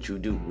can do what you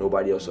do.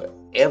 Nobody else will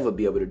ever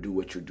be able to do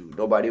what you do.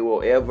 Nobody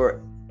will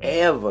ever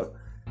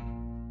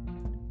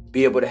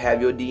be able to have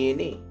your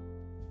DNA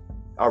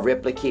or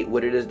replicate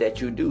what it is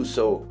that you do.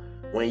 So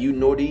when you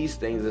know these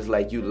things, it's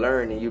like you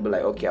learn and you be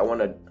like, okay, I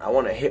want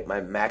to hit my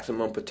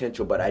maximum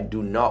potential, but I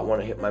do not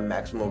want to hit my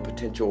maximum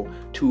potential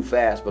too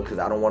fast, because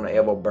I don't want to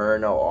ever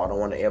burn out, or I don't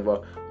want to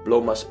ever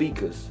blow my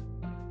speakers.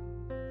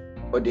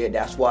 But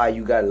that's why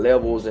you got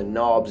levels and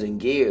knobs and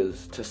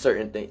gears to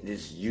certain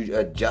things. You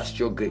adjust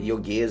your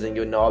gears and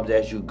your knobs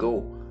as you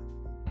go.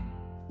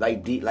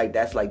 Like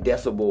that's like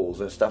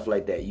decibels and stuff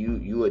like that.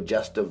 You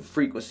adjust the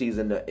frequencies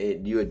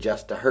and you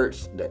adjust the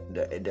hertz.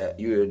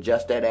 You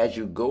adjust that as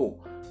you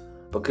go,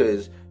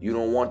 because you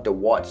don't want the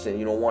watts, and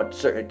you don't want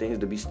certain things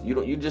to be.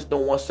 You just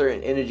don't want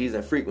certain energies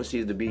and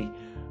frequencies to be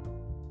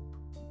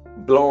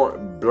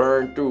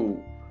blurred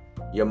through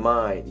your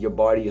mind, your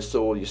body, your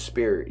soul, your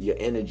spirit, your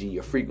energy,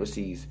 your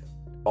frequencies,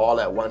 all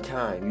at one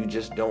time. You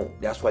just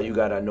don't. That's why you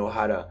gotta know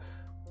how to.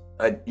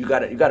 You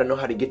gotta know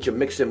how to get your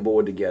mixing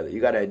board together.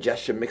 You gotta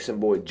adjust your mixing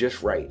board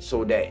just right,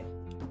 so that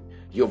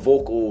your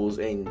vocals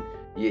and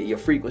your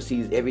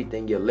frequencies,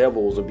 everything, your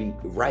levels will be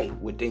right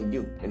within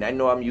you. And I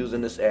know I'm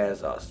using this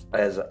as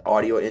an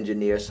audio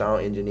engineer,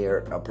 sound engineer,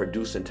 a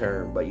producing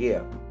term, but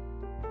yeah.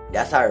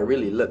 That's how it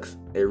really looks.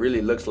 It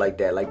really looks like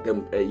that. Like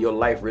your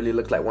life really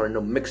looks like one of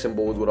them mixing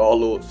boards with all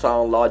those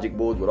sound logic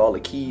boards with all the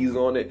keys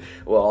on it,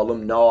 with all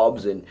them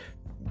knobs and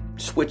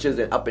switches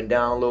and up and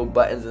down little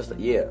buttons and stuff.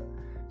 Yeah,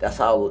 that's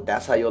how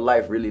your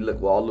life really looks,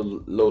 with all the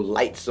little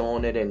lights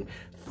on it and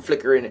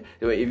flickering.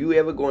 If you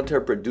ever go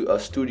into a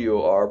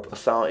studio or a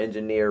sound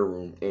engineer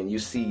room and you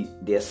see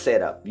their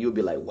setup, you'll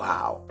be like,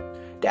 wow,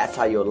 that's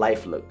how your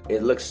life looks.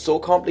 It looks so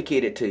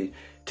complicated to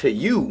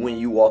you when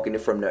you walk in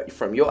it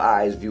from your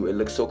eyes view. It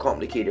looks so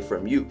complicated for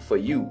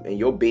you and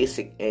your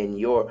basic and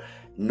your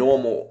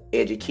normal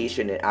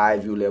education and eye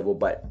view level,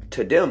 but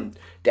to them,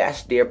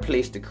 that's their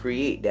place to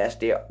create. That's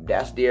their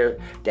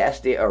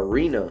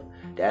arena.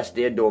 That's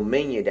their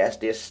dominion. That's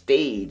their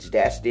stage.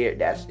 That's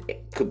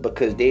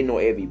because they know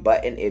every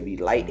button, every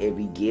light,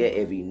 every gear,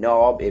 every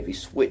knob, every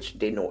switch.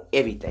 They know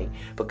everything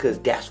because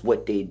that's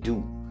what they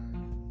do.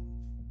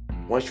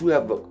 Once you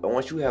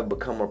have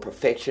become a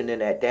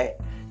perfectionist at that,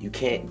 you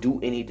can't do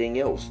anything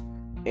else.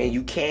 And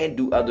you can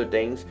do other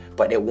things,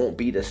 but it won't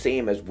be the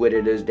same as what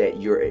it is that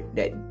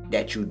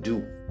you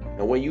do.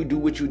 And when you do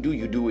what you do,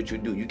 you do what you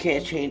do. You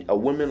can't change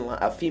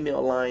a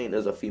female lion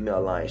is a female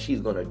lion.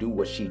 She's gonna do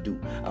what she do.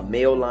 A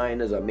male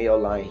lion is a male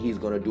lion. He's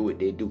gonna do what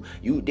they do.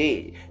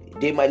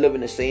 They might live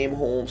in the same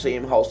home,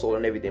 same household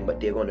and everything, but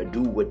they're gonna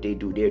do what they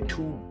do. They're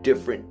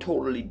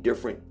totally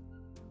different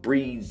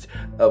breeds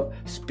of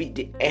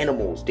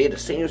animals. They're the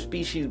same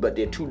species, but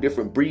they're two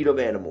different breed of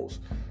animals.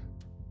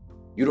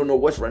 You don't know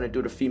what's running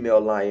through the female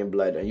lion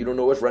blood, and you don't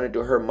know what's running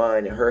through her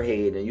mind and her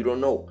head, and you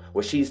don't know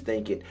what she's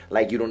thinking,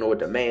 like you don't know what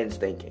the man's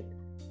thinking.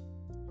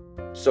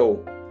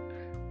 So,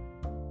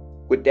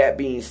 with that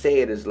being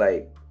said, it's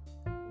like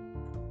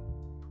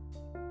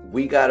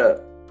we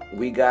gotta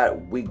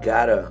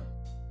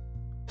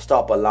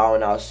stop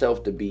allowing ourselves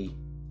to be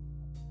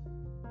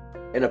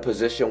in a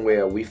position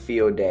where we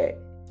feel that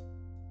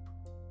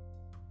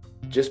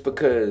just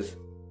because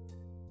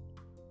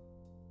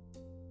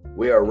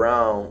we're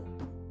around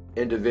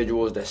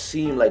individuals that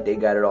seem like they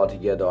got it all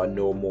together or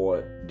know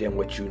more than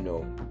what you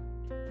know,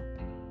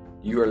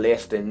 you're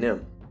less than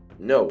them.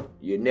 No,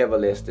 you're never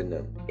less than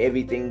them.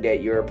 Everything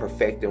that you're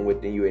perfecting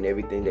within you and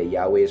everything that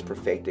Yahweh is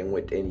perfecting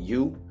within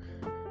you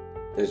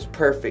is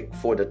perfect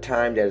for the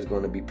time that is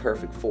going to be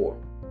perfect for.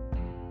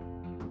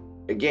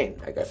 Again,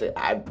 like I said,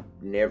 I've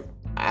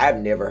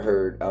never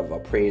heard of a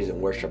praise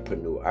and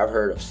worshipreneur. I've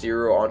heard of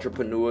serial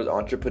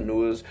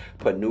entrepreneurs,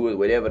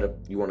 whatever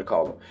you want to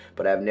call them.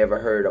 But I've never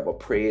heard of a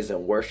praise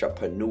and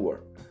worshipreneur.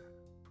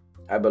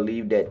 I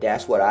believe that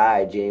that's what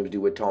I, James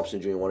DeWitt Thompson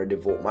Jr., want to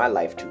devote my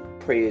life to.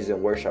 Praise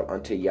and worship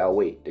unto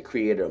Yahweh, the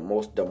creator,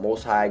 the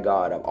most high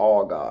God of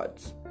all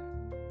gods.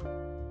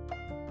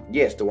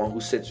 Yes, the one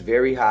who sits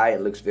very high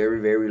and looks very,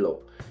 very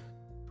low.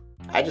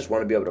 I just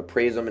want to be able to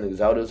praise him and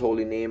exalt his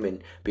holy name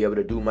and be able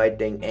to do my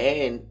thing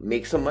and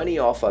make some money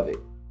off of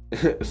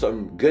it.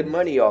 Some good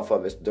money off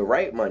of it. The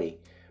right money.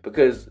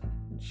 Because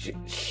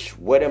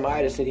what am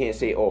I to sit here and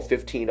say,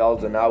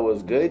 $15 an hour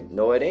is good?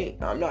 No, it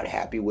ain't. I'm not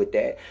happy with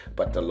that.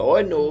 But the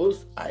Lord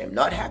knows I am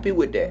not happy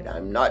with that.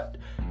 I'm not.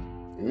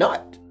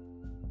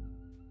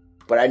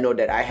 But I know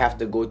that I have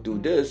to go through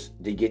this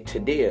to get to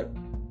there.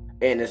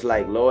 And it's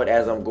like, Lord,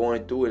 as I'm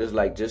going through it, it's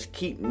like, just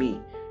keep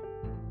me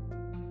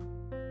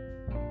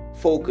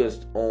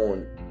focused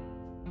on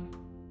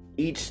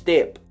each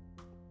step.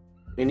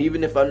 And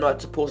even if I'm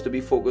not supposed to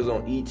be focused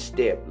on each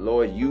step,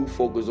 Lord, you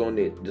focus on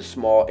the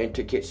small,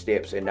 intricate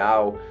steps, and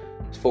I'll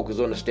focus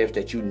on the steps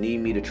that you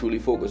need me to truly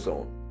focus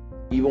on.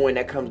 Even when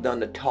that comes down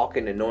to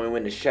talking and knowing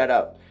when to shut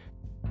up,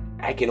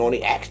 I can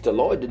only ask the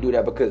Lord to do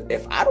that, because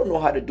if I don't know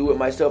how to do it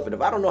myself, and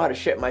if I don't know how to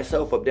shut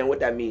myself up, then what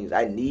that means,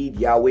 I need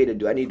Yahweh to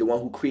do it. I need the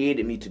one who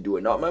created me to do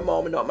it, not my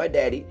mom and not my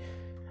daddy.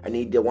 I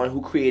need the one who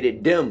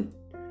created them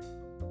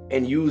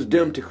and used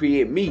them to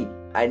create me.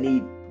 I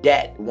need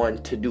that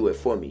one to do it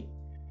for me.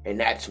 And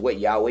that's what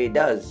Yahweh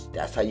does.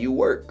 That's how you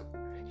work.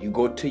 You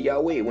go to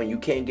Yahweh when you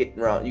can't get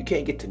around. You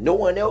can't get to no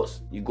one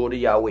else. You go to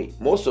Yahweh.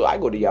 I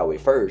go to Yahweh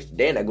first.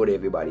 Then I go to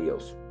everybody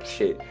else.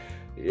 Shit.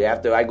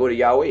 After I go to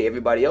Yahweh,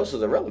 everybody else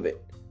is irrelevant.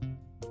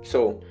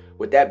 So,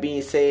 with that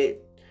being said,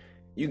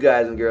 you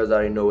guys and girls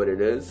already know what it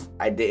is.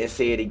 I didn't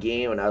say it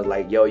again when I was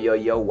like,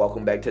 yo,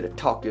 welcome back to the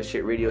Talk Your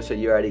Shit radio show.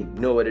 You already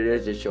know what it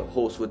is. It's your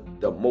host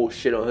with the most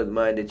shit on his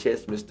mind and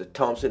chest, Mr.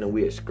 Thompson, and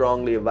we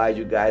strongly advise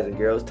you guys and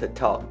girls to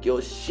talk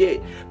your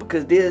shit,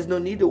 because there's no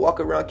need to walk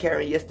around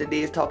carrying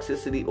yesterday's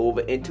toxicity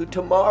over into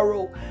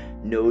tomorrow.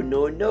 No.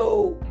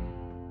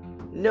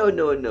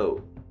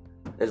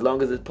 As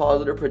long as it's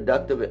positive,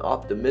 productive, and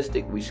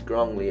optimistic, we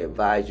strongly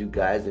advise you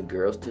guys and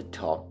girls to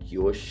talk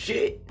your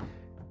shit.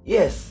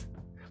 Yes.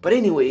 But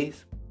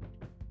anyways,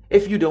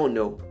 if you don't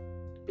know,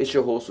 it's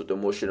your host with the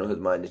most shit on his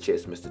mind and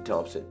chest, Mr.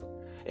 Thompson.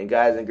 And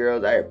guys and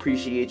girls, I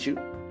appreciate you.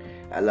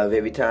 I love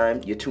every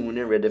time you tune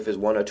in, whether if it's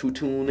 1 or 2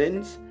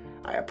 tune-ins.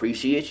 I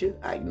appreciate you.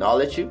 I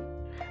acknowledge you.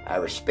 I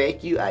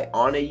respect you. I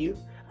honor you.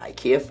 I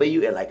care for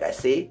you. And like I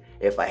say,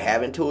 if I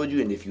haven't told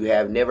you, and if you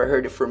have never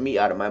heard it from me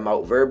out of my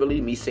mouth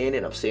verbally, me saying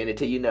it, I'm saying it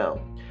to you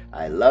now.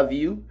 I love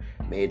you.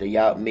 May the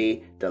Yahweh,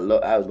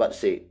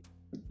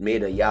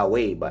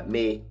 but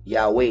may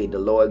Yahweh, the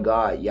Lord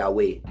God,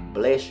 Yahweh,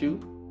 bless you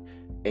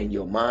in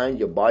your mind,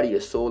 your body,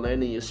 your soul,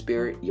 and in your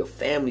spirit, your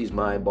family's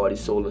mind, body,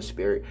 soul, and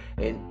spirit,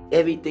 and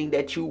everything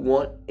that you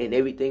want and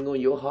everything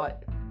on your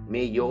heart.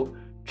 May your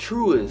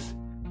truest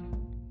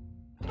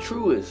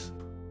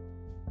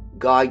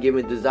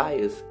God-given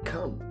desires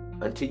come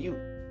unto you.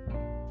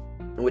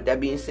 And with that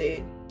being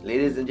said,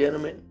 ladies and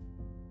gentlemen,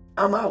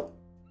 I'm out.